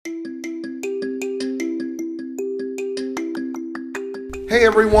Hey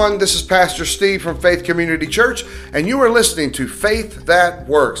everyone, this is Pastor Steve from Faith Community Church, and you are listening to Faith That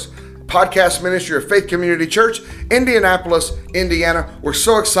Works, podcast ministry of Faith Community Church, Indianapolis, Indiana. We're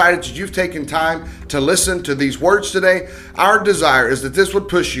so excited that you've taken time to listen to these words today. Our desire is that this would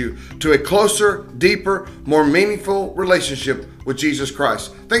push you to a closer, deeper, more meaningful relationship with Jesus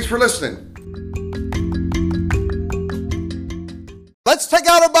Christ. Thanks for listening. Let's take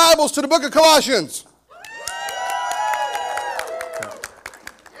out our Bibles to the book of Colossians.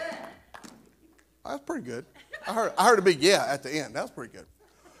 That's pretty good. I heard a big yeah at the end. That was pretty good.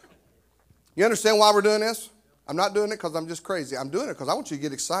 You understand why we're doing this? I'm not doing it because I'm just crazy. I'm doing it because I want you to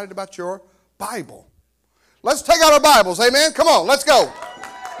get excited about your Bible. Let's take out our Bibles. Amen? Come on, let's go.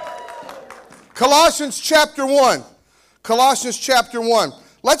 Colossians chapter 1. Colossians chapter 1.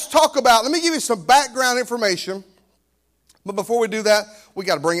 Let's talk about, let me give you some background information. But before we do that, we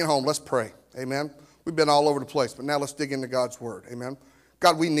got to bring it home. Let's pray. Amen? We've been all over the place, but now let's dig into God's Word. Amen?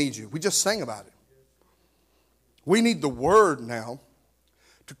 God, we need you. We just sang about it. We need the Word now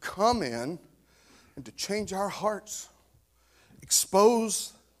to come in and to change our hearts,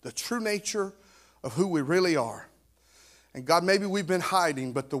 expose the true nature of who we really are. And God, maybe we've been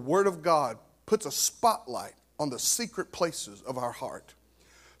hiding, but the Word of God puts a spotlight on the secret places of our heart.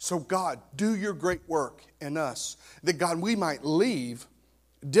 So God, do your great work in us, that God, we might leave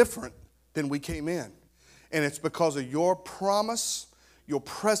different than we came in. And it's because of your promise, your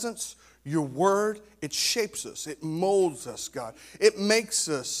presence, your word. It shapes us. It molds us, God. It makes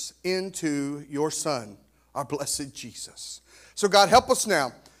us into your Son, our blessed Jesus. So God, help us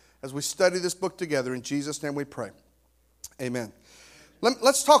now as we study this book together. In Jesus' name we pray. Amen.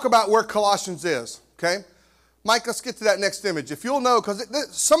 Let's talk about where Colossians is, okay? Mike, let's get to that next image. If you'll know, because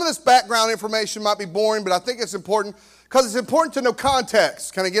some of this background information might be boring, but I think it's important because it's important to know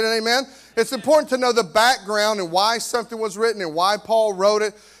context. Can I get an amen? It's important to know the background and why something was written and why Paul wrote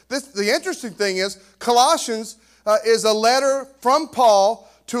it. The interesting thing is, Colossians is a letter from Paul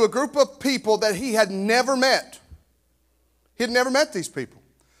to a group of people that he had never met. He had never met these people.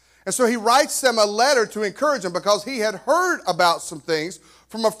 And so he writes them a letter to encourage them because he had heard about some things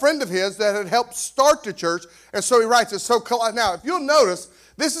from a friend of his that had helped start the church. And so he writes it. So now, if you'll notice,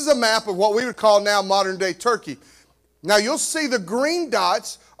 this is a map of what we would call now modern-day Turkey. Now, you'll see the green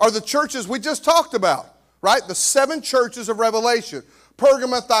dots are the churches we just talked about, right? The 7 churches of Revelation.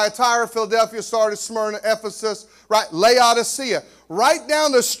 Pergamum, Thyatira, Philadelphia, Sardis, Smyrna, Ephesus, right? Laodicea. Right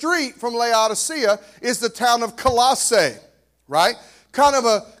down the street from Laodicea is the town of Colossae, right? Kind of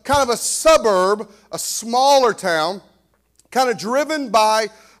a suburb, a smaller town, kind of driven by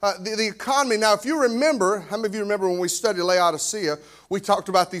the economy. Now, if you remember, how many of you remember when we studied Laodicea, we talked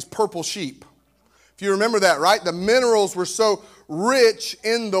about these purple sheep? If you remember that, right? The minerals were so rich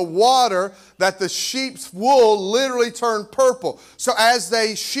in the water that the sheep's wool literally turned purple. So as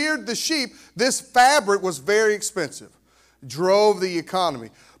they sheared the sheep, this fabric was very expensive. Drove the economy.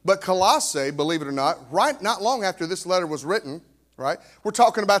 But Colossae, believe it or not, not long after this letter was written, right? We're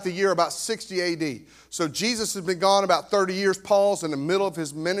talking about the year about 60 AD. So Jesus has been gone about 30 years. Paul's in the middle of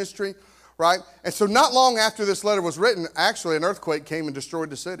his ministry, right? And so not long after this letter was written, actually an earthquake came and destroyed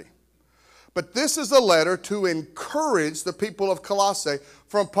the city. But this is a letter to encourage the people of Colossae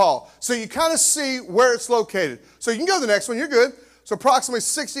from Paul. So you kind of see where it's located. So you can go to the next one. You're good. So approximately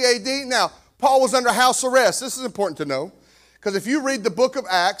 60 AD. Now, Paul was under house arrest. This is important to know. Because if you read the book of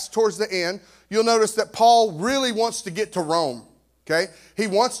Acts towards the end, you'll notice that Paul really wants to get to Rome. Okay? He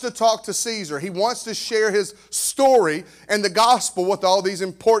wants to talk to Caesar. He wants to share his story and the gospel with all these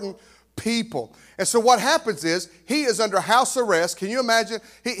important people. And so what happens is he is under house arrest. Can you imagine?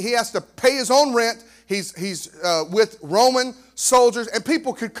 He has to pay his own rent. He's with Roman soldiers, and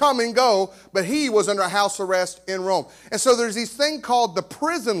people could come and go, but he was under house arrest in Rome. And so there's these thing called the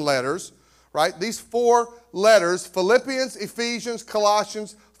prison letters, right? These 4 letters, Philippians, Ephesians,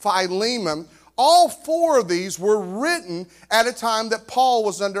 Colossians, Philemon. All 4 of these were written at a time that Paul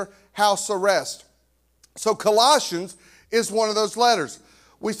was under house arrest. So Colossians is one of those letters.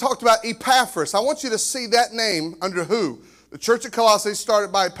 We talked about Epaphras. I want you to see that name under who? The church of Colossae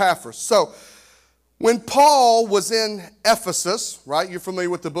started by Epaphras. So when Paul was in Ephesus, right? You're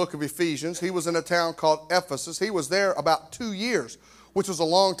familiar with the book of Ephesians. He was in a town called Ephesus. He was there about 2 years, which was a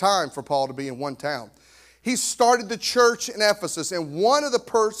long time for Paul to be in one town. He started the church in Ephesus, and one of the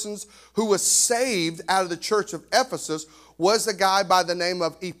persons who was saved out of the church of Ephesus was a guy by the name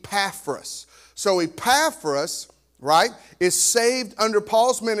of Epaphras. So Epaphras, right, is saved under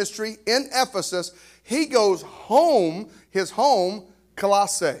Paul's ministry in Ephesus. He goes home, his home,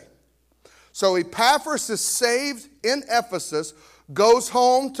 Colossae. So Epaphras is saved in Ephesus, goes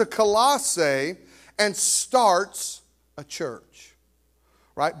home to Colossae, and starts a church.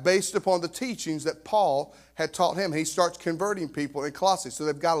 right, based upon the teachings that Paul had taught him. He starts converting people in Colossae. So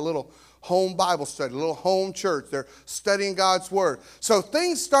they've got a little home Bible study, a little home church. They're studying God's Word. So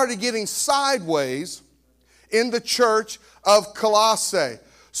things started getting sideways in the church of Colossae.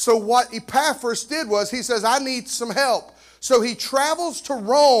 So what Epaphras did was he says, I need some help. So he travels to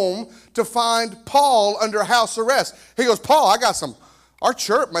Rome to find Paul under house arrest. He goes, Paul, I got some, our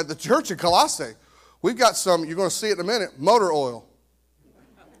church, the church in Colossae, we've got some, you're going to see it in a minute, motor oil.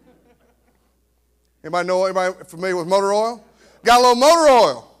 Anybody familiar with motor oil? Got a little motor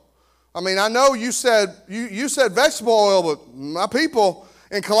oil. I mean, I know you said vegetable oil, but my people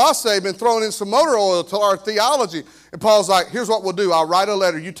in Colossae have been throwing in some motor oil to our theology. And Paul's like, here's what we'll do. I'll write a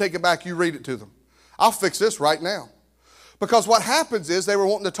letter. You take it back. You read it to them. I'll fix this right now. Because what happens is they were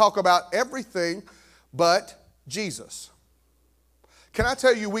wanting to talk about everything but Jesus. Can I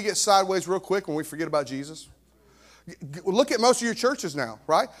tell you we get sideways real quick when we forget about Jesus? Look at most of your churches now,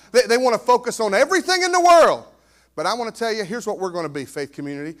 right? They want to focus on everything in the world. But I want to tell you, here's what we're going to be, Faith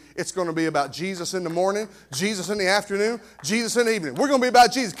Community. It's going to be about Jesus in the morning, Jesus in the afternoon, Jesus in the evening. We're going to be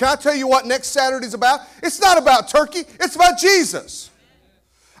about Jesus. Can I tell you what next Saturday's about? It's not about turkey. It's about Jesus.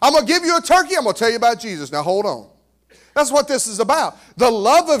 I'm going to give you a turkey. I'm going to tell you about Jesus. Now, hold on. That's what this is about. The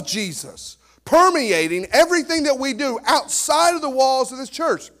love of Jesus permeating everything that we do outside of the walls of this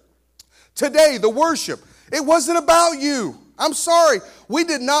church. Today, the worship, it wasn't about you. I'm sorry, we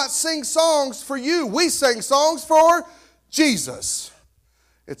did not sing songs for you. We sang songs for Jesus.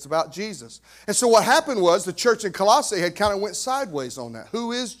 It's about Jesus. And so what happened was the church in Colossae had kind of went sideways on that.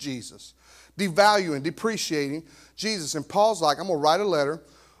 Who is Jesus? Devaluing, depreciating Jesus. And Paul's like, I'm going to write a letter.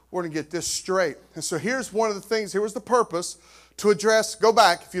 We're going to get this straight. And so here's one of the things, here was the purpose to address, go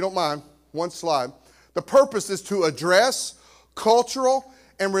back if you don't mind, one slide. The purpose is to address cultural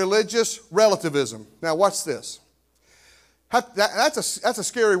and religious relativism. Now watch this. That's a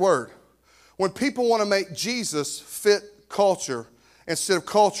scary word. When people want to make Jesus fit culture instead of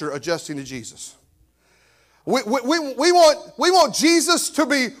culture adjusting to Jesus. We want Jesus to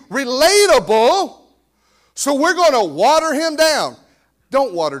be relatable, so we're going to water him down.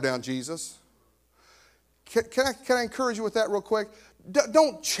 Don't water down Jesus. Can I encourage you with that real quick?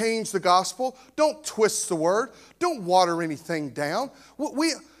 Don't change the gospel. Don't twist the word. Don't water anything down.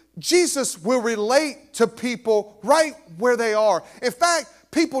 Jesus will relate to people right where they are. In fact,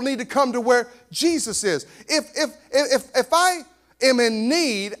 people need to come to where Jesus is. If I am in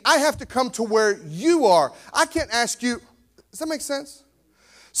need, I have to come to where you are. I can't ask you, does that make sense?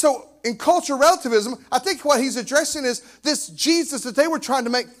 So in cultural relativism, I think what he's addressing is this Jesus that they were trying to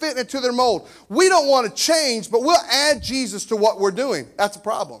make fit into their mold. We don't want to change, but we'll add Jesus to what we're doing. That's a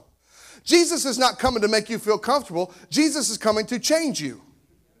problem. Jesus is not coming to make you feel comfortable. Jesus is coming to change you.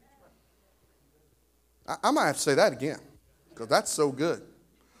 I might have to say that again, because that's so good.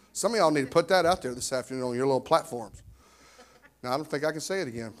 Some of y'all need to put that out there this afternoon on your little platforms. Now, I don't think I can say it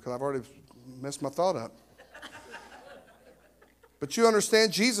again, because I've already messed my thought up. But you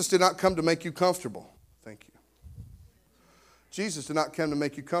understand, Jesus did not come to make you comfortable. Thank you. Jesus did not come to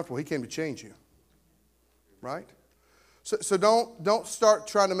make you comfortable. He came to change you. Right? So don't start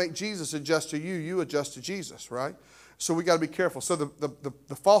trying to make Jesus adjust to you. You adjust to Jesus, right? So we got to be careful. So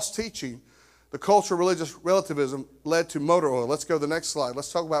the false teaching, the cultural religious relativism led to motor oil. Let's go to the next slide.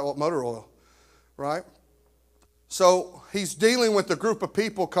 Let's talk about what motor oil, right? So he's dealing with a group of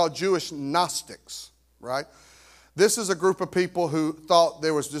people called Jewish Gnostics, right? This is a group of people who thought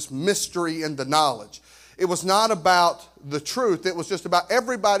there was just mystery in the knowledge. It was not about the truth. It was just about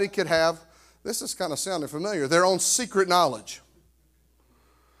everybody could have, this is kind of sounding familiar, their own secret knowledge,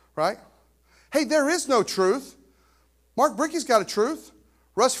 right? Hey, there is no truth. Mark Brickey's got a truth.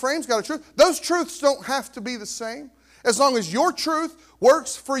 Russ Frame's got a truth. Those truths don't have to be the same as long as your truth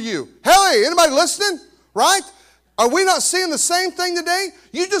works for you. Hey, anybody listening? Right? Are we not seeing the same thing today?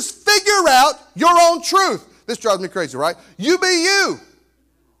 You just figure out your own truth. This drives me crazy, right? You be you.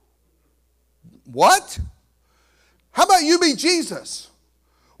 What? How about you be Jesus?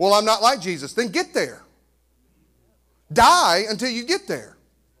 Well, I'm not like Jesus. Then get there. Die until you get there.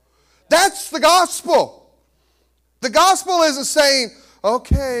 That's the gospel. The gospel isn't saying,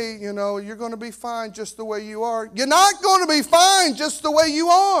 okay, you're going to be fine just the way you are. You're not going to be fine just the way you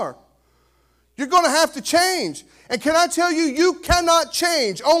are. You're going to have to change. And can I tell you, you cannot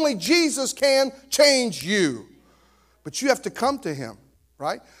change. Only Jesus can change you. But you have to come to him,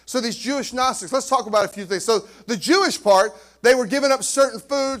 right? So these Jewish Gnostics, let's talk about a few things. So the Jewish part, they were giving up certain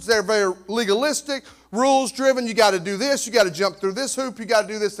foods. They're very legalistic, rules-driven. You got to do this. You got to jump through this hoop. You got to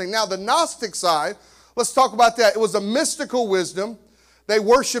do this thing. Now the Gnostic side, let's talk about that. It was a mystical wisdom. They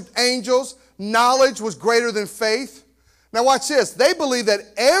worshiped angels. Knowledge was greater than faith. Now watch this. They believed that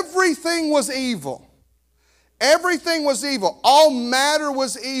everything was evil. Everything was evil. All matter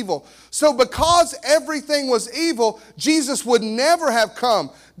was evil. So because everything was evil, Jesus would never have come.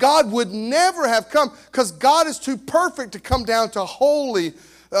 God would never have come because God is too perfect to come down to holy,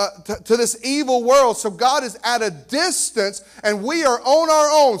 to this evil world. So God is at a distance and we are on our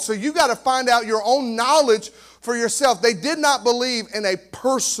own. So you got to find out your own knowledge for yourself. They did not believe in a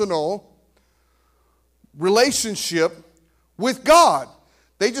personal relationship with God.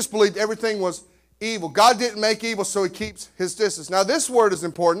 They just believed everything was evil. God didn't make evil, so he keeps his distance. Now this word is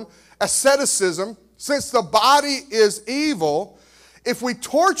important. Asceticism. Since the body is evil, if we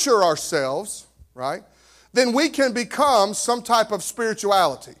torture ourselves, right, then we can become some type of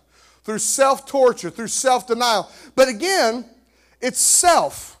spirituality through self-torture, through self-denial. But again, it's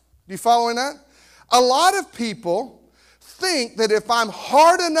self. You following that? A lot of people think that if I'm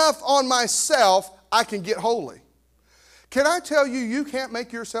hard enough on myself, I can get holy. Can I tell you, you can't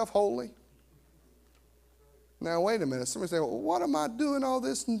make yourself holy? Now, wait a minute. Somebody say, well, what am I doing all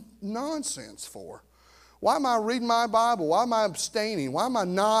this nonsense for? Why am I reading my Bible? Why am I abstaining? Why am I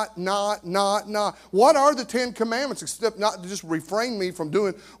not? What are the 10 Commandments except not to just refrain me from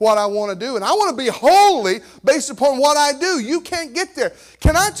doing what I want to do? And I want to be holy based upon what I do. You can't get there.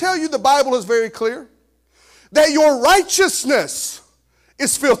 Can I tell you the Bible is very clear? That your righteousness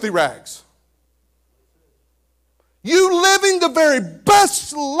is filthy rags. You living the very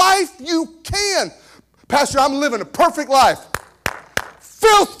best life you can. Pastor, I'm living a perfect life.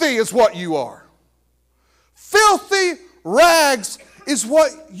 Filthy is what you are. Filthy rags is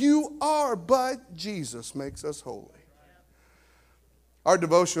what you are, but Jesus makes us holy. Our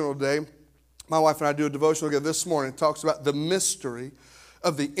devotional today, my wife and I do a devotional together this morning. It talks about the mystery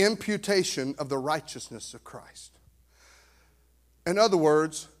of the imputation of the righteousness of Christ. In other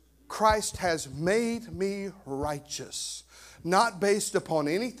words, Christ has made me righteous, not based upon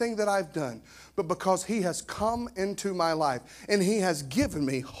anything that I've done, but because he has come into my life and he has given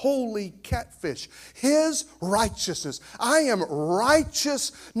me holy catfish, his righteousness. I am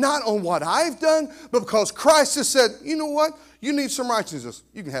righteous not on what I've done, but because Christ has said, you know what? You need some righteousness.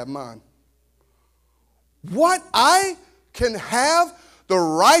 You can have mine. What? I can have the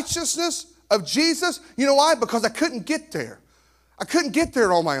righteousness of Jesus? You know why? Because I couldn't get there. I couldn't get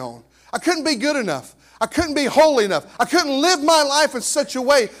there on my own. I couldn't be good enough. I couldn't be holy enough. I couldn't live my life in such a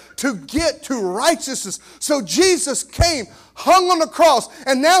way to get to righteousness. So Jesus came, hung on the cross,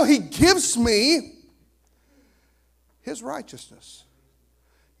 and now he gives me his righteousness.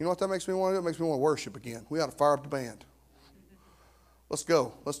 You know what that makes me want to do? It makes me want to worship again. We ought to fire up the band. Let's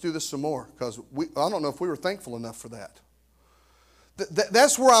go. Let's do this some more because I don't know if we were thankful enough for that.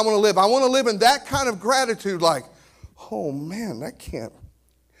 That's where I want to live. I want to live in that kind of gratitude like, oh man, that can't.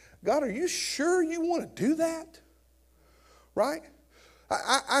 God, are you sure you want to do that? Right?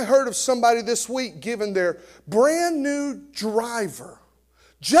 I heard of somebody this week giving their brand new driver,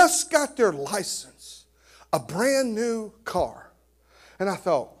 just got their license, a brand new car. And I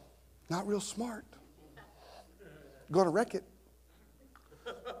thought, not real smart. Going to wreck it.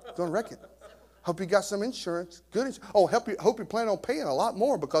 Going to wreck it. Hope you got some insurance. Good insurance. Oh, hope you plan on paying a lot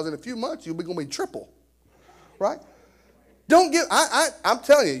more because in a few months you'll be going to be triple. Right? Don't give. I'm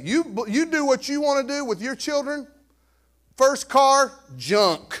telling you, you do what you want to do with your children. First car,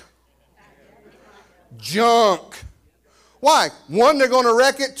 junk. Junk. Why? One, they're going to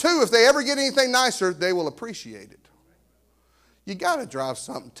wreck it. Two, if they ever get anything nicer, they will appreciate it. You got to drive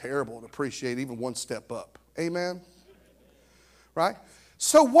something terrible to appreciate even one step up. Amen? Right?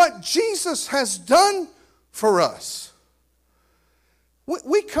 So what Jesus has done for us,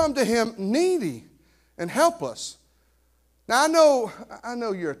 we come to him needy and help us. Now, I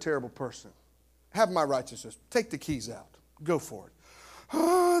know you're a terrible person. Have my righteousness. Take the keys out. Go for it.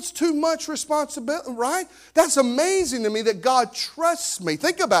 Oh, it's too much responsibility, right? That's amazing to me that God trusts me.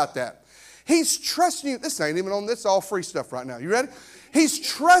 Think about that. He's trusting you. This ain't even on this, all free stuff right now. You ready? He's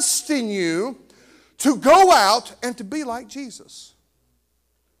trusting you to go out and to be like Jesus.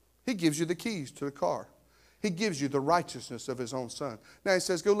 He gives you the keys to the car. He gives you the righteousness of his own son. Now he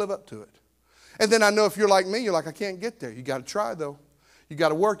says, go live up to it. And then I know if you're like me, you're like, I can't get there. You got to try, though. You got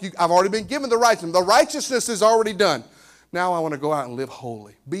to work. I've already been given the righteousness. The righteousness is already done. Now I want to go out and live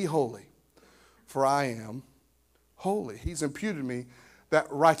holy. Be holy, for I am holy. He's imputed me that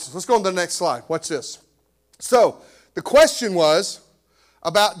righteousness. Let's go on to the next slide. Watch this. So the question was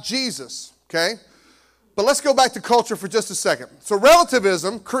about Jesus, okay? But let's go back to culture for just a second. So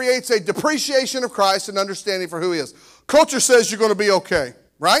relativism creates a depreciation of Christ and understanding for who he is. Culture says you're going to be okay,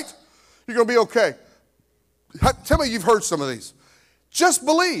 right? You're going to be okay. Tell me you've heard some of these. Just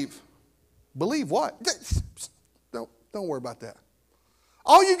believe. Believe what? Don't worry about that.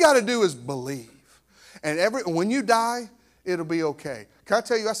 All you got to do is believe. And when you die, it'll be okay. Can I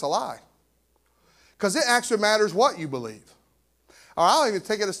tell you that's a lie? Because it actually matters what you believe. Or I'll even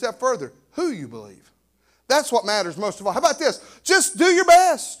take it a step further. Who you believe. That's what matters most of all. How about this? Just do your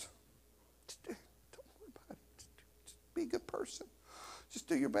best. Don't worry about it. Just be a good person. Just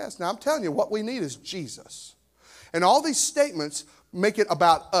do your best. Now, I'm telling you, what we need is Jesus. And all these statements make it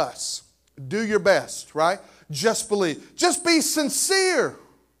about us. Do your best, right? Just believe. Just be sincere.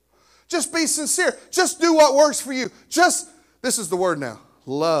 Just be sincere. Just do what works for you. This is the word now,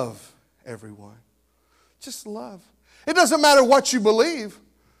 love everyone. Just love. It doesn't matter what you believe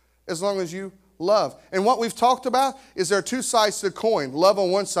as long as you love. And what we've talked about is there are two sides to the coin. Love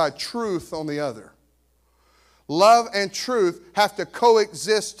on one side, truth on the other. Love and truth have to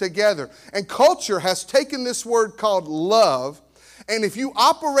coexist together. And culture has taken this word called love, and if you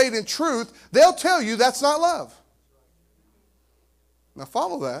operate in truth, they'll tell you that's not love. Now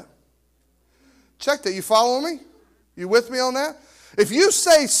follow that. Check that. You following me? You with me on that? If you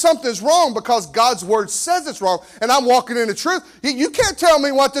say something's wrong because God's word says it's wrong and I'm walking in the truth, you can't tell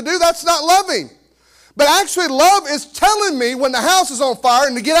me what to do. That's not loving. But actually love is telling me when the house is on fire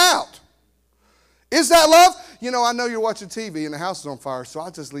and to get out. Is that love? You know, I know you're watching TV and the house is on fire, so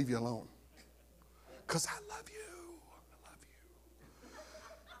I'll just leave you alone. Because I love you. I love you.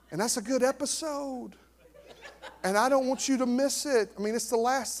 And that's a good episode. And I don't want you to miss it. I mean, it's the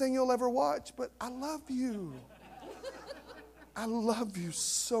last thing you'll ever watch, but I love you. I love you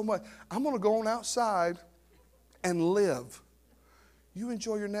so much. I'm going to go on outside and live. You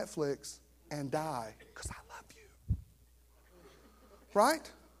enjoy your Netflix and die because I love you. Right?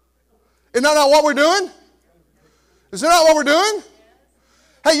 Isn't that not what we're doing? Is that not what we're doing?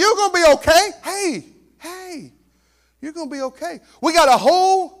 Hey, you're going to be okay. Hey, you're going to be okay. We got a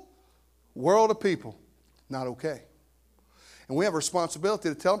whole world of people not okay. And we have a responsibility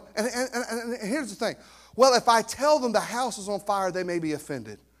to tell them. And here's the thing. Well, if I tell them the house is on fire, they may be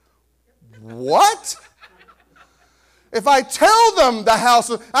offended. What? If I tell them the house,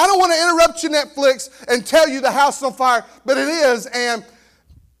 I don't want to interrupt your Netflix and tell you the house is on fire, but it is, and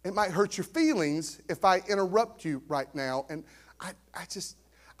it might hurt your feelings if I interrupt you right now. And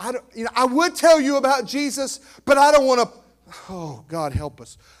I would tell you about Jesus, but I don't want to, oh, God help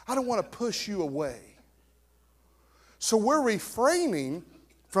us. I don't want to push you away. So we're refraining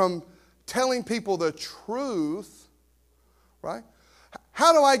from telling people the truth, right?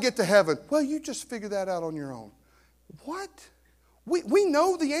 How do I get to heaven? Well, you just figure that out on your own. What? We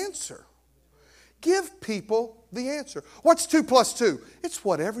know the answer. Give people the answer. What's 2 plus 2? It's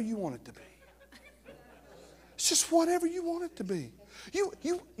whatever you want it to be. It's just whatever you want it to be.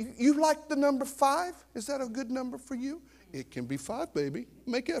 You like the number 5? Is that a good number for you? It can be 5, baby.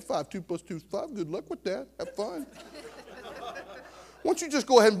 Make it 5. 2 plus 2 is 5. Good luck with that. Have fun. Why don't you just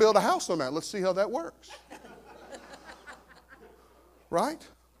go ahead and build a house on that? Let's see how that works. Right?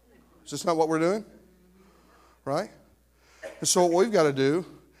 Is this not what we're doing? Right? And so what we've got to do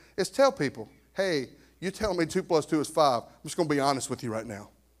is tell people, hey, you tell me 2 plus 2 is 5. I'm just going to be honest with you right now.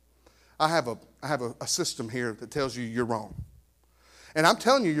 I have a system here that tells you you're wrong. And I'm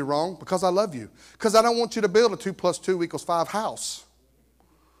telling you you're wrong because I love you. Because I don't want you to build a 2 plus 2 equals 5 house.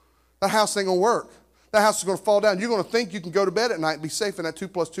 That house ain't going to work. That house is going to fall down. You're going to think you can go to bed at night and be safe in that 2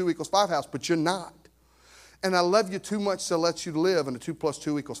 plus 2 equals 5 house, but you're not. And I love you too much to let you live in a 2 plus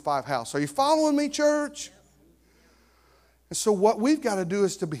 2 equals 5 house. Are you following me, church? And so what we've got to do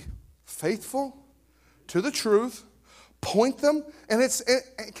is to be faithful to the truth, point them, and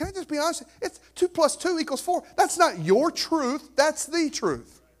can I just be honest? It's 2 plus 2 equals 4. That's not your truth. That's the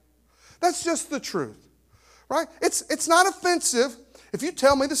truth. That's just the truth, right? It's not offensive if you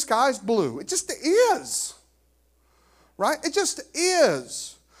tell me the sky's blue. It just is, right? It just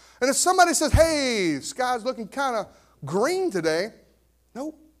is. And if somebody says, hey, the sky's looking kind of green today,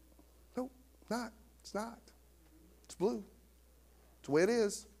 nope, not. It's not. It's blue. It's the way it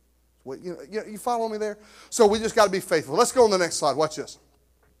is. You follow me there? So we just got to be faithful. Let's go on the next slide. Watch this.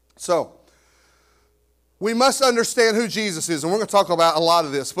 So we must understand who Jesus is. And we're going to talk about a lot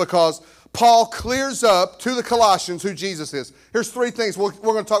of this because Paul clears up to the Colossians who Jesus is. Here's 3 things. We're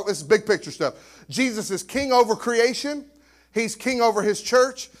going to talk. This is big picture stuff. Jesus is king over creation. He's king over his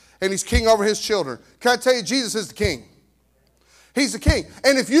church. And he's king over his children. Can I tell you, Jesus is the king. He's the king.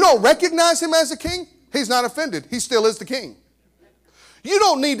 And if you don't recognize him as the king, he's not offended. He still is the king. You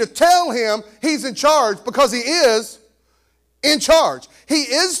don't need to tell him he's in charge because he is in charge. He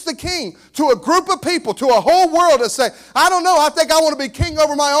is the king to a group of people, to a whole world that say, I don't know, I think I want to be king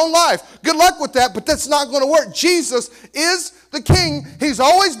over my own life. Good luck with that, but that's not going to work. Jesus is the king. He's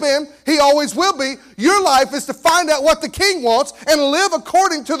always been. He always will be. Your life is to find out what the king wants and live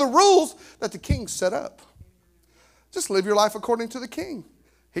according to the rules that the king set up. Just live your life according to the king.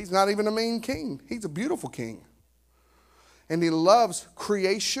 He's not even a mean king. He's a beautiful king. And he loves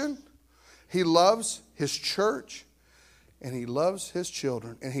creation. He loves his church. And he loves his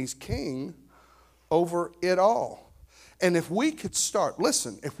children. And he's king over it all. And if we could start,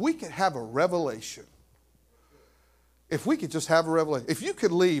 listen, if we could have a revelation, if we could just have a revelation, if you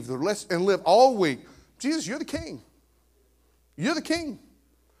could leave and live all week, Jesus, you're the king. You're the king.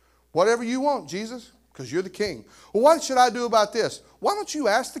 Whatever you want, Jesus, because you're the king. Well, what should I do about this? Why don't you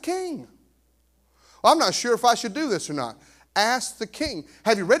ask the king? Well, I'm not sure if I should do this or not. Ask the king.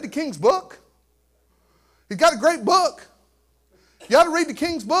 Have you read the king's book? He's got a great book. You ought to read the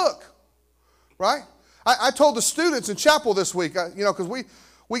king's book, right? I told the students in chapel this week, because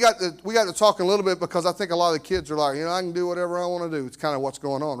we got to talking a little bit because I think a lot of the kids are like, I can do whatever I want to do. It's kind of what's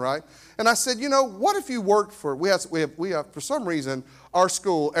going on, right? And I said, what if you worked for, we have for some reason, our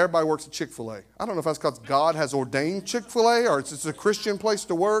school, everybody works at Chick-fil-A. I don't know if that's because God has ordained Chick-fil-A or it's a Christian place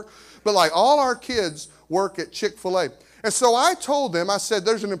to work, but like all our kids work at Chick-fil-A. And so I told them, I said,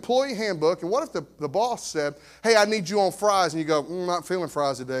 there's an employee handbook, and what if the boss said, hey, I need you on fries, and you go, I'm not feeling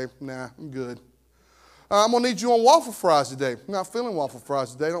fries today. Nah, I'm good. I'm going to need you on waffle fries today. I'm not feeling waffle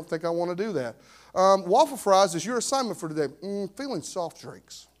fries today. I don't think I want to do that. Waffle fries is your assignment for today. Feeling soft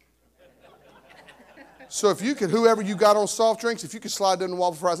drinks. So if you could, whoever you got on soft drinks, if you could slide down the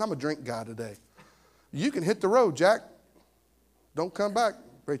waffle fries, I'm a drink guy today. You can hit the road, Jack. Don't come back,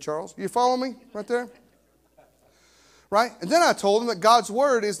 Ray Charles. You follow me right there? Right? And then I told them that God's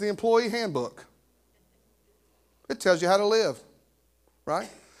word is the employee handbook. It tells you how to live. Right?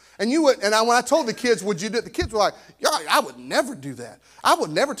 And when I told the kids, would you do it? The kids were like, yeah, I would never do that. I would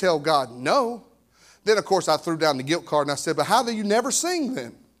never tell God no. Then, of course, I threw down the guilt card and I said, but how do you never sing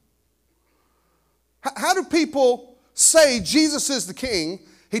then? How do people say Jesus is the king?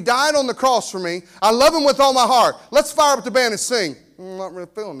 He died on the cross for me. I love him with all my heart. Let's fire up the band and sing. I'm not really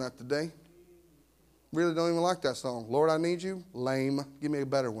feeling that today. Really don't even like that song. Lord, I need you. Lame. Give me a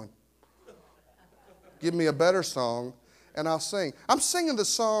better one. Give me a better song, and I'll sing. I'm singing the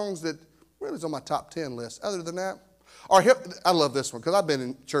songs that really is on my top 10 list. Other than that, I love this one because I've been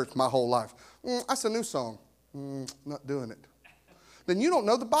in church my whole life. That's a new song. Not doing it. Then you don't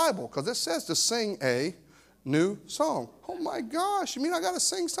know the Bible because it says to sing a new song. Oh my gosh, you mean I got to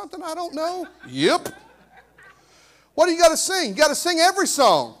sing something I don't know? Yep. What do you got to sing? You got to sing every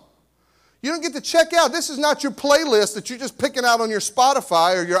song. You don't get to check out. This is not your playlist that you're just picking out on your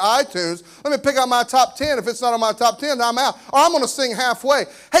Spotify or your iTunes. Let me pick out my top 10. If it's not on my top 10, I'm out. Or I'm going to sing halfway.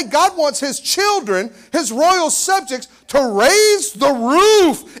 Hey, God wants his children, his royal subjects, to raise the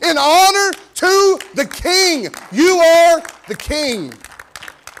roof in honor to the king. You are the king.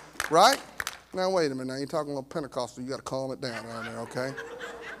 Right? Now, wait a minute. Now, you're talking a little Pentecostal. You got to calm it down around there, okay?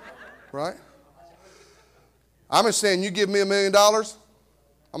 Right? I'm just saying, you give me $1 million,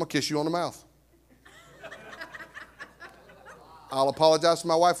 I'm going to kiss you on the mouth. I'll apologize to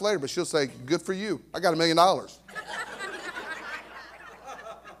my wife later, but she'll say, good for you. I got $1 million.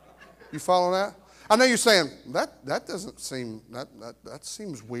 You following that? I know you're saying, that doesn't seem, that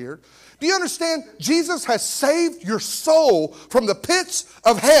seems weird. Do you understand? Jesus has saved your soul from the pits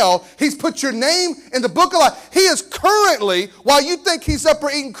of hell. He's put your name in the book of life. He is currently, while you think he's up there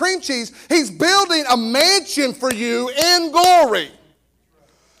eating cream cheese, he's building a mansion for you in glory.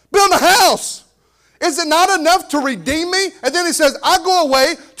 Build a house. Is it not enough to redeem me? And then he says, I go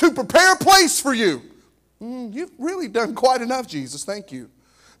away to prepare a place for you. You've really done quite enough, Jesus. Thank you.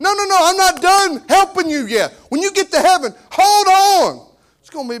 No, I'm not done helping you yet. When you get to heaven, hold on. It's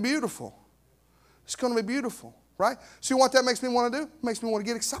going to be beautiful. It's going to be beautiful, right? See what that makes me want to do? It makes me want to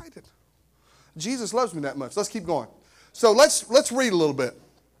get excited. Jesus loves me that much. Let's keep going. So let's read a little bit.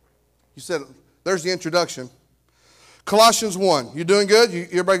 You said, there's the introduction. Colossians 1. You doing good?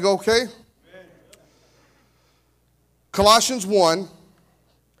 Everybody go okay? Amen. Colossians 1.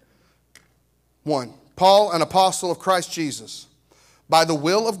 Paul, an apostle of Christ Jesus, by the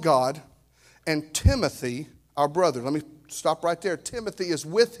will of God, and Timothy, our brother. Let me stop right there. Timothy is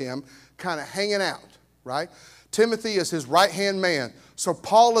with him, kind of hanging out, right? Timothy is his right-hand man. So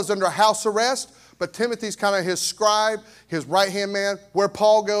Paul is under house arrest, but Timothy's kind of his scribe, his right-hand man. Where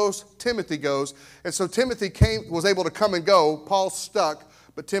Paul goes, Timothy goes. And so Timothy was able to come and go. Paul's stuck,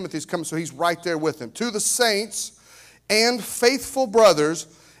 but Timothy's coming, so he's right there with him. To the saints and faithful brothers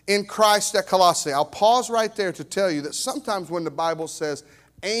in Christ at Colossae. I'll pause right there to tell you that sometimes when the Bible says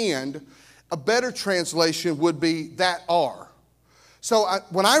and, a better translation would be that are. So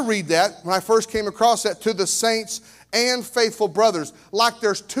when I read that, when I first came across that, to the saints and faithful brothers, like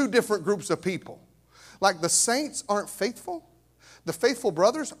there's two different groups of people. Like the saints aren't faithful, the faithful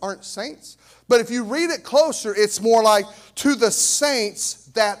brothers aren't saints. But if you read it closer, it's more like to the saints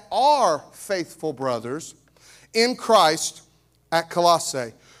that are faithful brothers in Christ at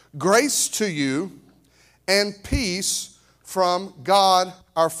Colossae. Grace to you and peace from God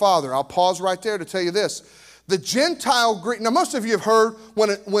our Father. I'll pause right there to tell you this. The Gentile Greek, now most of you have heard when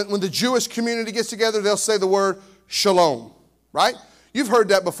the Jewish community gets together, they'll say the word shalom, right? You've heard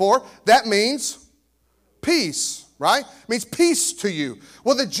that before. That means peace, right? It means peace to you.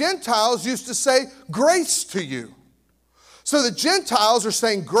 Well, the Gentiles used to say grace to you. So the Gentiles are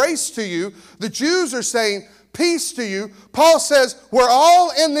saying grace to you. The Jews are saying peace to you. Paul says we're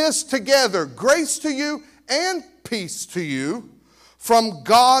all in this together. Grace to you and peace to you from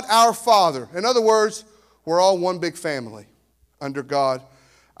God our Father. In other words, we're all one big family under God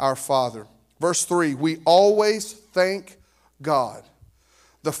our Father. Verse 3, we always thank God,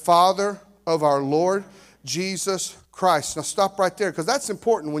 the Father of our Lord Jesus Christ. Now stop right there, because that's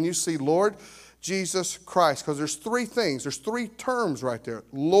important when you see Lord Jesus Christ, because there's three things. There's three terms right there.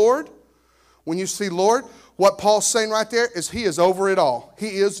 Lord, when you see Lord, what Paul's saying right there is He is over it all.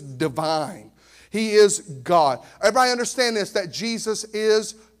 He is divine. He is God. Everybody understand this, that Jesus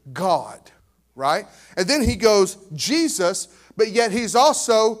is God, right? And then he goes, Jesus, but yet He's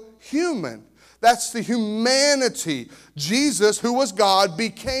also human. That's the humanity. Jesus, who was God,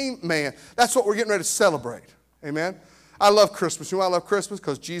 became man. That's what we're getting ready to celebrate. Amen? I love Christmas. You know why I love Christmas?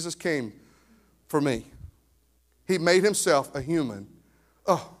 Because Jesus came for me. He made Himself a human.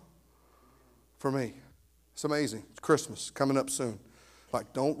 Oh, for me. It's amazing. It's Christmas coming up soon.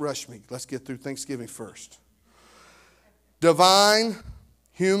 Like, don't rush me. Let's get through Thanksgiving first. Divine,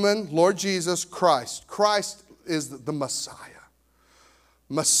 human, Lord Jesus Christ. Christ is the Messiah.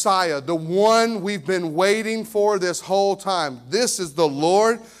 Messiah, the one we've been waiting for this whole time. This is the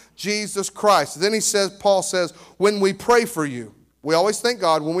Lord Jesus Christ. Then Paul says, when we pray for you, we always thank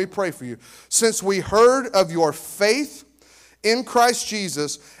God when we pray for you. Since we heard of your faith in Christ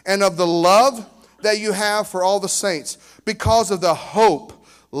Jesus and of the love that you have for all the saints, because of the hope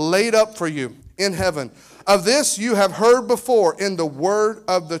laid up for you in heaven. Of this you have heard before in the word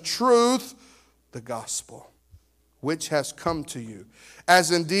of the truth, the gospel, which has come to you.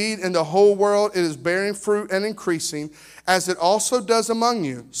 As indeed in the whole world it is bearing fruit and increasing, as it also does among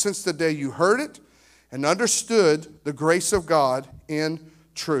you, since the day you heard it and understood the grace of God in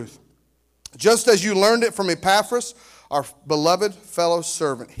truth. Just as you learned it from Epaphras, our beloved fellow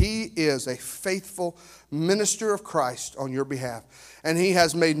servant. He is a faithful minister of Christ on your behalf, and he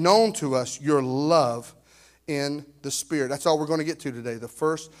has made known to us your love in the Spirit. That's all we're going to get to today, the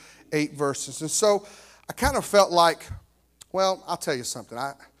first 8 verses. And so I kind of felt like, well, I'll tell you something.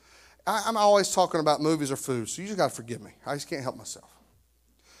 I'm always talking about movies or food, so you just got to forgive me. I just can't help myself.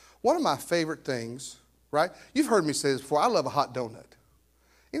 One of my favorite things, right? You've heard me say this before. I love a hot donut.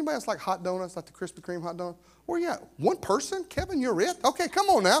 Anybody else like hot donuts, like the Krispy Kreme hot donut? Where you at? One person? Kevin, you're it? Okay, come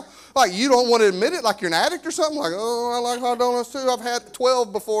on now. Like, you don't want to admit it like you're an addict or something? Like, oh, I like hot donuts too. I've had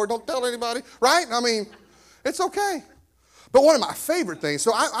 12 before. Don't tell anybody. Right? I mean, it's okay. But one of my favorite things,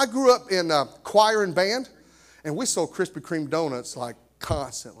 so I grew up in choir and band, and we sold Krispy Kreme donuts like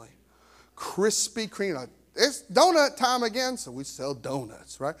constantly. Krispy Kreme. Like, it's donut time again, so we sell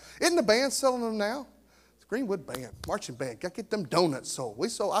donuts, right? Isn't the band selling them now? Greenwood Band, marching band, got to get them donuts sold.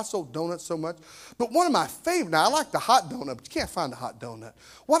 I sold donuts so much. But one of my favorite, now I like the hot donut, but you can't find the hot donut.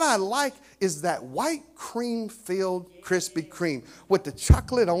 What I like is that white cream-filled Krispy Kreme with the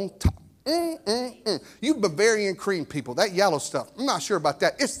chocolate on top. You Bavarian cream people, that yellow stuff, I'm not sure about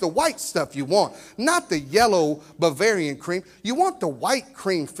that. It's the white stuff you want, not the yellow Bavarian cream. You want the white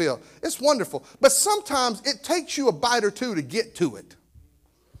cream filled. It's wonderful. But sometimes it takes you a bite or two to get to it.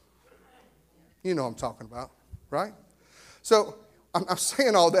 You know what I'm talking about, right? So I'm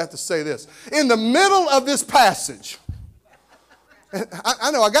saying all that to say this. In the middle of this passage, I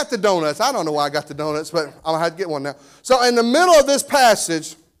know I got the donuts. I don't know why I got the donuts, but I'm going to have to get one now. So in the middle of this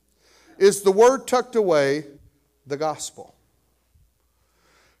passage is the word tucked away, the gospel.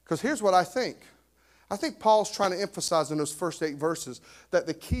 Because here's what I think. I think Paul's trying to emphasize in those first 8 verses that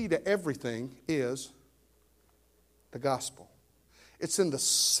the key to everything is the gospel. It's in the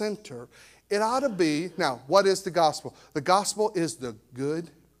center. It ought to be, now, what is the gospel? The gospel is the good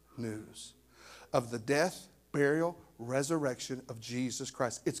news of the death, burial, resurrection of Jesus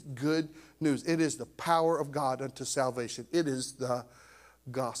Christ. It's good news. It is the power of God unto salvation. It is the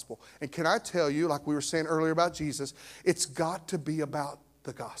gospel. And can I tell you, like we were saying earlier about Jesus, it's got to be about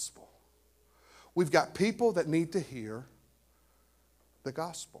the gospel. We've got people that need to hear the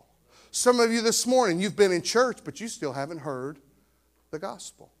gospel. Some of you this morning, you've been in church, but you still haven't heard the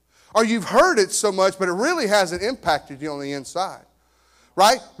gospel. Or you've heard it so much, but it really hasn't impacted you on the inside.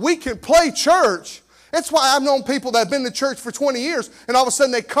 Right? We can play church. That's why I've known people that have been in church for 20 years, and all of a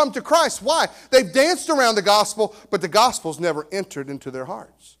sudden they come to Christ. Why? They've danced around the gospel, but the gospel's never entered into their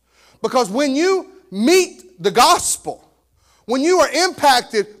hearts. Because when you meet the gospel, when you are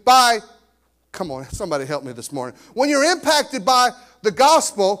impacted by, come on, somebody help me this morning. When you're impacted by the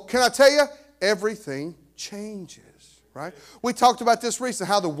gospel, can I tell you, everything changes. Right? We talked about this recently,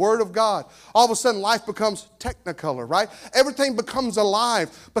 how the Word of God, all of a sudden life becomes technicolor, right? Everything becomes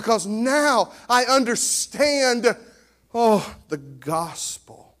alive because now I understand, the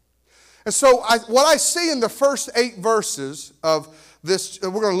gospel. And so what I see in the first 8 verses of this,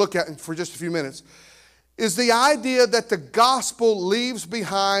 we're going to look at for just a few minutes, is the idea that the gospel leaves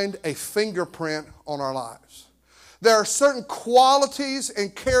behind a fingerprint on our lives. There are certain qualities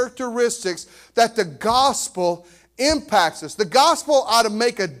and characteristics that the gospel impacts us. The gospel ought to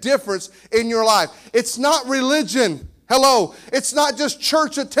make a difference in your life. It's not religion. Hello. It's not just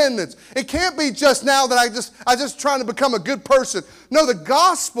church attendance. It can't be just now that I just trying to become a good person. No, the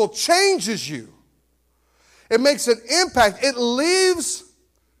gospel changes you. It makes an impact. It leaves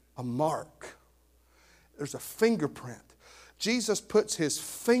a mark. There's a fingerprint. Jesus puts his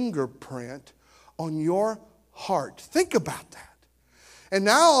fingerprint on your heart. Think about that. And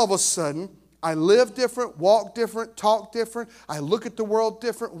now all of a sudden, I live different, walk different, talk different. I look at the world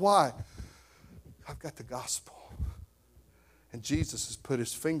different. Why? I've got the gospel. And Jesus has put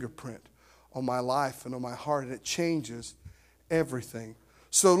his fingerprint on my life and on my heart, and it changes everything.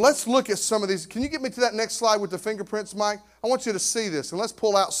 So let's look at some of these. Can you get me to that next slide with the fingerprints, Mike? I want you to see this, and let's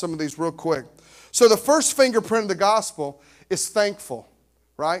pull out some of these real quick. So the first fingerprint of the gospel is thankful,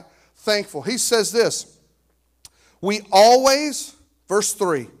 right? Thankful. He says this, we always, verse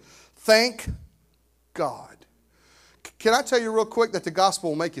 3, thank God. Can I tell you real quick that the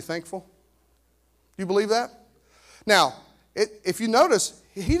gospel will make you thankful? You believe that? Now, if you notice,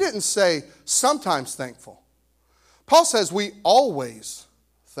 he didn't say sometimes thankful. Paul says we always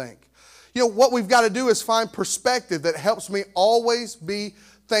thank. You know, what we've got to do is find perspective that helps me always be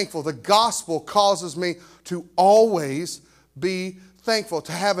thankful. The gospel causes me to always be thankful,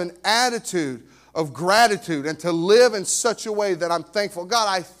 to have an attitude of gratitude and to live in such a way that I'm thankful. God,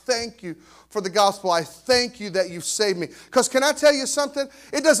 I thank you for the gospel. I thank you that you've saved me. Because can I tell you something?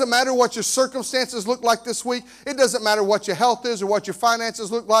 It doesn't matter what your circumstances look like this week. It doesn't matter what your health is or what your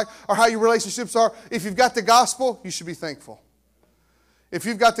finances look like or how your relationships are. If you've got the gospel, you should be thankful. If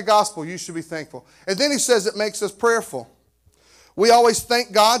you've got the gospel, you should be thankful. And then he says it makes us prayerful. We always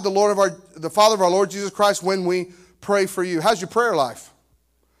thank God, the Father of our Lord Jesus Christ, when we pray for you. How's your prayer life?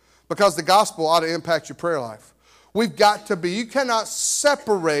 Because the gospel ought to impact your prayer life. We've got to be. You cannot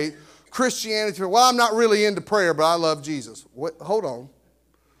separate Christianity. Well, I'm not really into prayer, but I love Jesus. Hold on.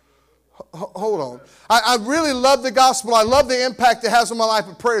 Hold on. I really love the gospel. I love the impact it has on my life,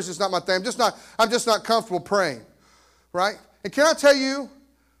 but prayer is just not my thing. I'm just not comfortable praying. Right? And can I tell you,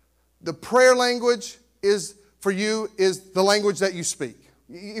 the prayer language for you is the language that you speak.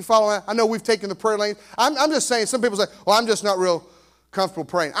 You follow that? I know we've taken the prayer language. I'm just saying, some people say, well, I'm just not real comfortable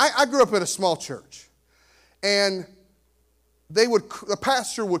praying. I grew up in a small church, and the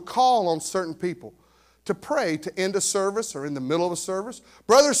pastor would call on certain people to pray to end a service or in the middle of a service.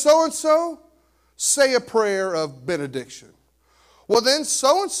 Brother so-and-so, say a prayer of benediction. Well, then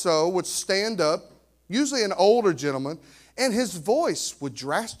so-and-so would stand up, usually an older gentleman, and his voice would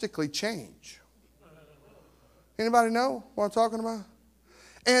drastically change. Anybody know what I'm talking about?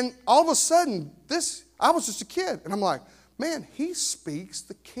 And all of a sudden, I was just a kid, and I'm like, man, he speaks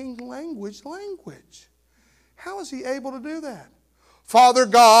the king language. How is he able to do that? Father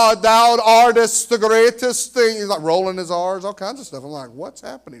God, thou artist the greatest thing. He's like rolling his R's, all kinds of stuff. I'm like, what's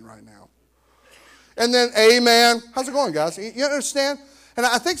happening right now? And then, amen. How's it going, guys? You understand? And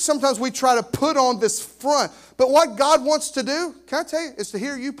I think sometimes we try to put on this front. But what God wants to do, can I tell you, is to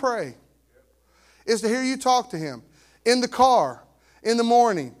hear you pray. Is to hear you talk to him. In the car, in the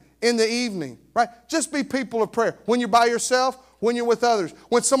morning, in the evening, right? Just be people of prayer. When you're by yourself, when you're with others.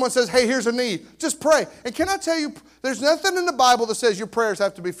 When someone says, hey, here's a need, just pray. And can I tell you, there's nothing in the Bible that says your prayers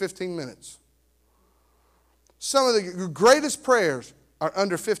have to be 15 minutes. Some of the greatest prayers are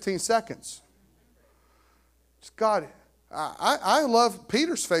under 15 seconds. It's God. I love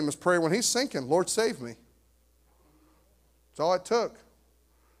Peter's famous prayer when he's sinking, Lord, save me. That's all it took.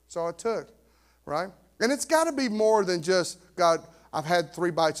 That's all it took, right? And it's got to be more than just, God, I've had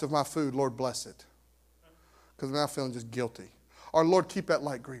 3 bites of my food. Lord, bless it. Because I'm now feeling just guilty. Or, Lord, keep that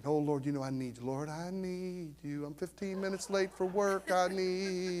light green. Oh, Lord, you know I need you. Lord, I need you. I'm 15 minutes late for work. I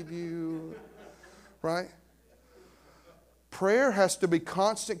need you. Right? Prayer has to be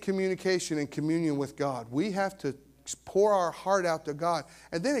constant communication and communion with God. We have to pour our heart out to God.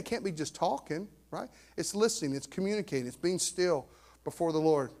 And then it can't be just talking, right? It's listening. It's communicating. It's being still before the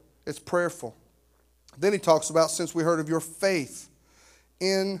Lord. It's prayerful. Then he talks about, since we heard of your faith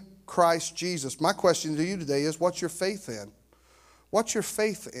in Christ Jesus. My question to you today is, what's your faith in? What's your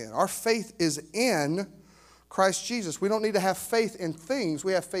faith in? Our faith is in Christ Jesus. We don't need to have faith in things.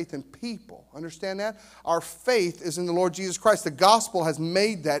 We have faith in people. Understand that? Our faith is in the Lord Jesus Christ. The gospel has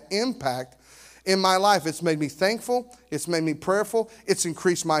made that impact in my life. It's made me thankful. It's made me prayerful. It's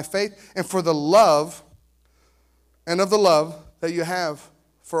increased my faith. And for the love and of the love that you have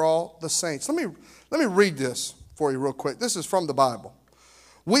for all the saints. Let me read this for you real quick. This is from the Bible.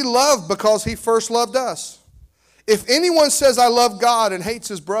 We love because he first loved us. If anyone says, I love God and hates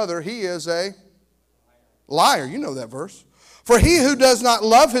his brother, he is a liar. You know that verse. For he who does not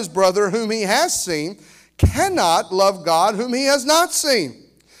love his brother whom he has seen cannot love God whom he has not seen.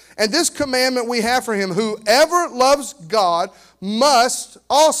 And this commandment we have for him, whoever loves God must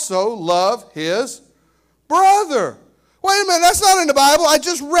also love his brother. Wait a minute, that's not in the Bible. I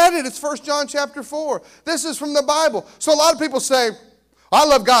just read it. It's 1 John chapter 4. This is from the Bible. So a lot of people say, I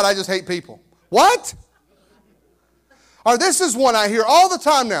love God, I just hate people. What? Or this is one I hear all the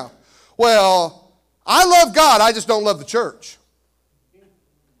time now. Well, I love God, I just don't love the church.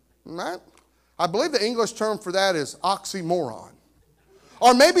 Right? I believe the English term for that is oxymoron.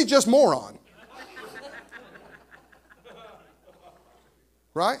 Or maybe just moron.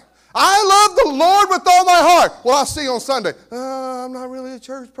 Right? I love the Lord with all my heart. Well, I'll see you on Sunday. I'm not really a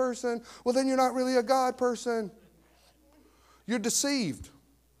church person. Well, then you're not really a God person. You're deceived.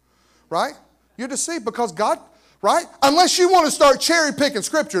 Right? You're deceived because God, right? Unless you want to start cherry picking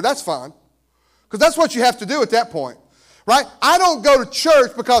Scripture, that's fine. Because that's what you have to do at that point. Right? I don't go to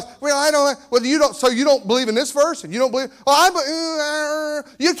church because, so you don't believe in this verse and you don't believe,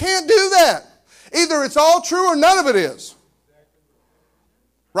 you can't do that. Either it's all true or none of it is.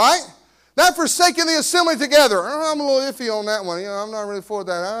 Right? Not forsaking the assembly together. I'm a little iffy on that one. I'm not really for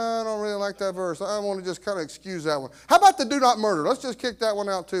that. I don't really like that verse. I want to just kind of excuse that one. How about the do not murder? Let's just kick that one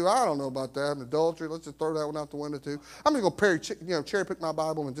out too. I don't know about that. And adultery, let's just throw that one out the window too. I'm just going to cherry pick my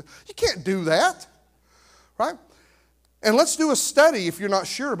Bible. You can't do that. Right? And let's do a study if you're not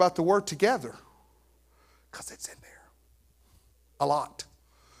sure about the word together. Because it's in there. A lot.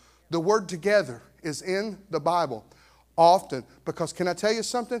 The word together is in the Bible. Often, because can I tell you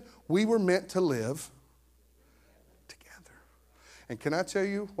something? We were meant to live together. And can I tell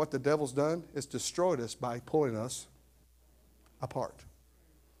you what the devil's done? It's destroyed us by pulling us apart.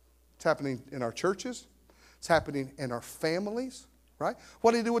 It's happening in our churches. It's happening in our families, right?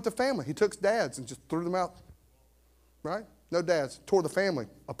 What did he do with the family? He took dads and just threw them out, right? No dads. Tore the family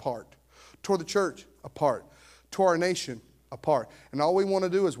apart. Tore the church apart. Tore our nation apart. And all we want to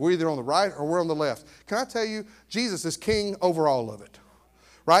do is we're either on the right or we're on the left. Can I tell you, Jesus is king over all of it.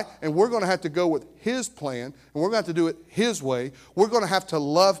 Right? And we're going to have to go with his plan, and we're going to have to do it his way. We're going to have to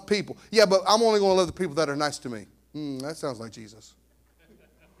love people. Yeah, but I'm only going to love the people that are nice to me. That sounds like Jesus.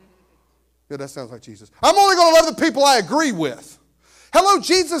 Yeah, that sounds like Jesus. I'm only going to love the people I agree with. Hello,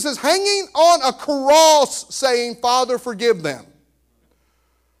 Jesus is hanging on a cross saying, Father, forgive them.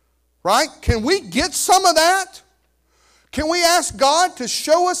 Right? Can we get some of that? Can we ask God to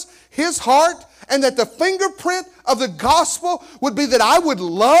show us his heart and that the fingerprint of the gospel would be that I would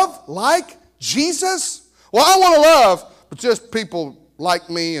love like Jesus? Well, I want to love, but just people like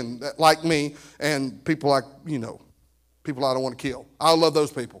me and people like, people I don't want to kill. I love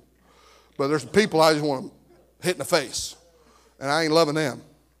those people. But there's people I just want to hit in the face, and I ain't loving them.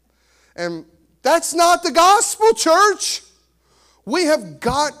 And that's not the gospel, church. We have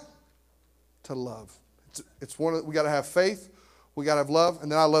got to love. It's one we got to have faith, we got to have love,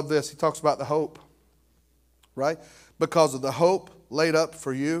 and then I love this. He talks about the hope, right? Because of the hope laid up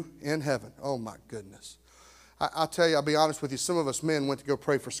for you in heaven. Oh my goodness! I'll tell you, I'll be honest with you. Some of us men went to go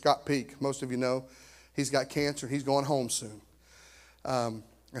pray for Scott Peak. Most of you know he's got cancer. He's going home soon. And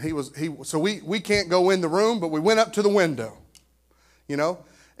so we can't go in the room, but we went up to the window,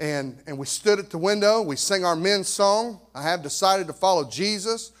 and we stood at the window. We sang our men's song. I have decided to follow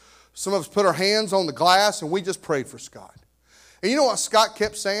Jesus. Some of us put our hands on the glass and we just prayed for Scott. And you know what Scott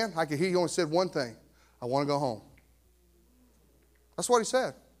kept saying? I could hear he only said one thing. I want to go home. That's what he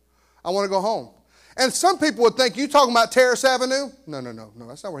said. I want to go home. And some people would think, you talking about Terrace Avenue? No.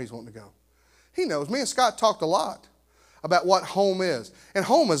 That's not where he's wanting to go. He knows. Me and Scott talked a lot. about what home is. And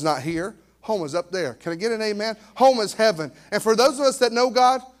home is not here. Home is up there. Can I get an amen? Home is heaven. And for those of us that know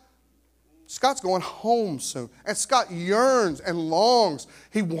God, Scott's going home soon. And Scott yearns and longs.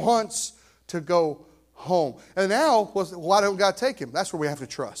 He wants to go home. And now, why don't God take him? That's where we have to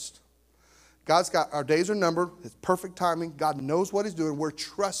trust. God's got, our days are numbered. It's perfect timing. God knows what he's doing. We're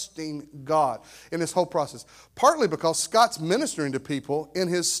trusting God in this whole process. Partly because Scott's ministering to people in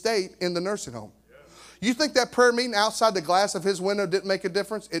his state in the nursing home. You think that prayer meeting outside the glass of his window didn't make a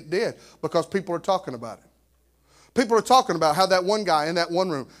difference? It did, because people are talking about it. People are talking about how that one guy in that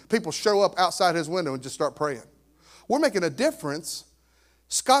one room, people show up outside his window and just start praying. We're making a difference.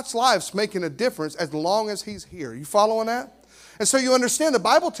 Scott's life's making a difference as long as he's here. You following that? And so you understand, the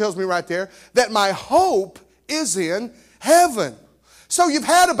Bible tells me right there that my hope is in heaven. So you've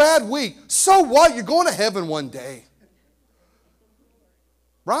had a bad week. So what? You're going to heaven one day.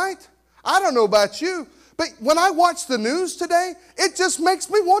 Right? I don't know about you, but when I watch the news today, it just makes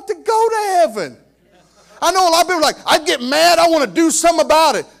me want to go to heaven. I know a lot of people are like, I get mad, I want to do something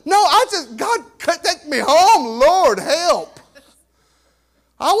about it. No, God, take me home, Lord, help.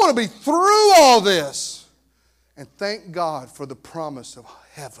 I want to be through all this. And thank God for the promise of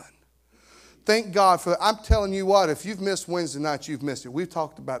heaven. Thank God for, I'm telling you what, if you've missed Wednesday night, you've missed it. We've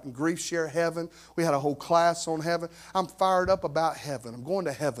talked about Grief Share Heaven. We had a whole class on heaven. I'm fired up about heaven. I'm going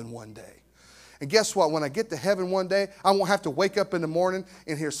to heaven one day. And guess what? When I get to heaven one day, I won't have to wake up in the morning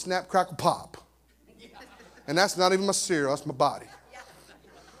and hear snap, crackle, pop. And that's not even my cereal, that's my body.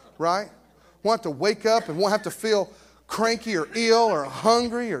 Right? Won't have to wake up and won't have to feel cranky or ill or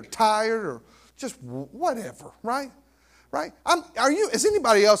hungry or tired or just whatever, right? Right? Is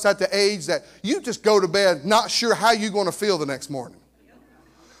anybody else at the age that you just go to bed not sure how you're going to feel the next morning?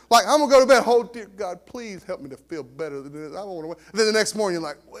 Like, I'm going to go to bed, oh, dear God, please help me to feel better than this. I don't want to. Then the next morning, you're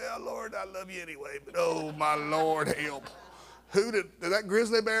like, well, Lord, I love you anyway, but oh, my Lord, help. Did that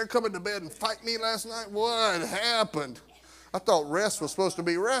grizzly bear come into bed and fight me last night? What happened? I thought rest was supposed to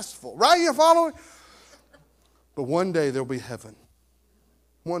be restful. Right? You following? But one day there'll be heaven.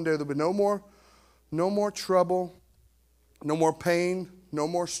 One day there'll be no more trouble, no more pain, no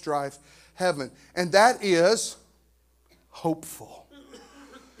more strife. Heaven. And that is hopeful.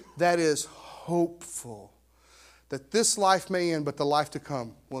 That is hopeful. That this life may end, but the life to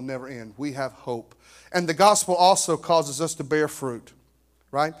come will never end. We have hope. And the gospel also causes us to bear fruit.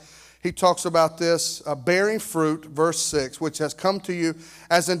 Right? He talks about this, bearing fruit, verse 6, which has come to you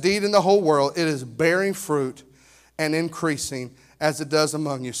as indeed in the whole world, it is bearing fruit and increasing as it does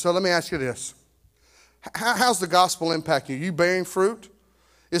among you. So let me ask you this. How's the gospel impacting you? You bearing fruit?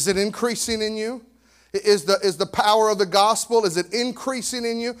 Is it increasing in you? Is the power of the gospel, is it increasing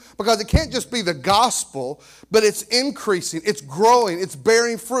in you? Because it can't just be the gospel, but it's increasing, it's growing, it's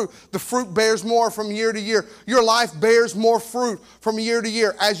bearing fruit. The fruit bears more from year to year. Your life bears more fruit from year to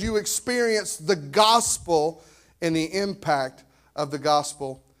year as you experience the gospel and the impact of the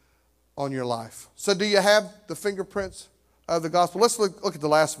gospel on your life. So do you have the fingerprints of the gospel? Let's look at the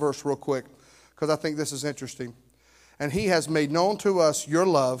last verse real quick, because I think this is interesting. And he has made known to us your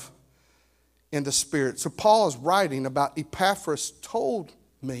love in the Spirit. So Paul is writing about Epaphras told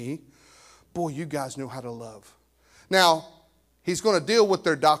me, boy, you guys know how to love. Now, he's going to deal with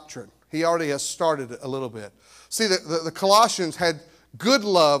their doctrine. He already has started it a little bit. See, the Colossians had good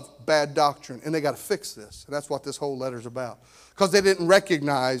love, bad doctrine, and they got to fix this. And that's what this whole letter is about, because they didn't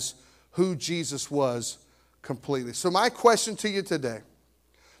recognize who Jesus was completely. So my question to you today,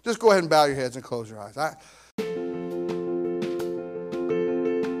 just go ahead and bow your heads and close your eyes.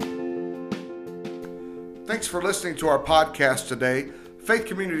 Thanks for listening to our podcast today. Faith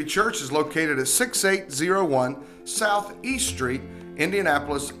Community Church is located at 6801 South East Street,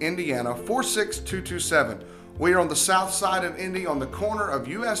 Indianapolis, Indiana, 46227. We are on the south side of Indy on the corner of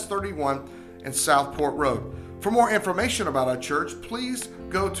US 31 and Southport Road. For more information about our church, please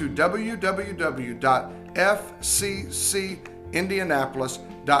go to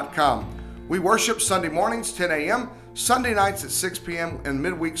www.fccindianapolis.com. We worship Sunday mornings, 10 a.m., Sunday nights at 6 p.m. and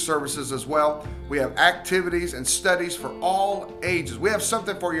midweek services as well. We have activities and studies for all ages. We have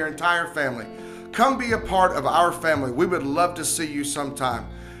something for your entire family. Come be a part of our family. We would love to see you sometime.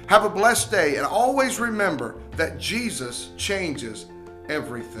 Have a blessed day, and always remember that Jesus changes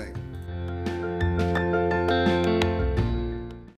everything.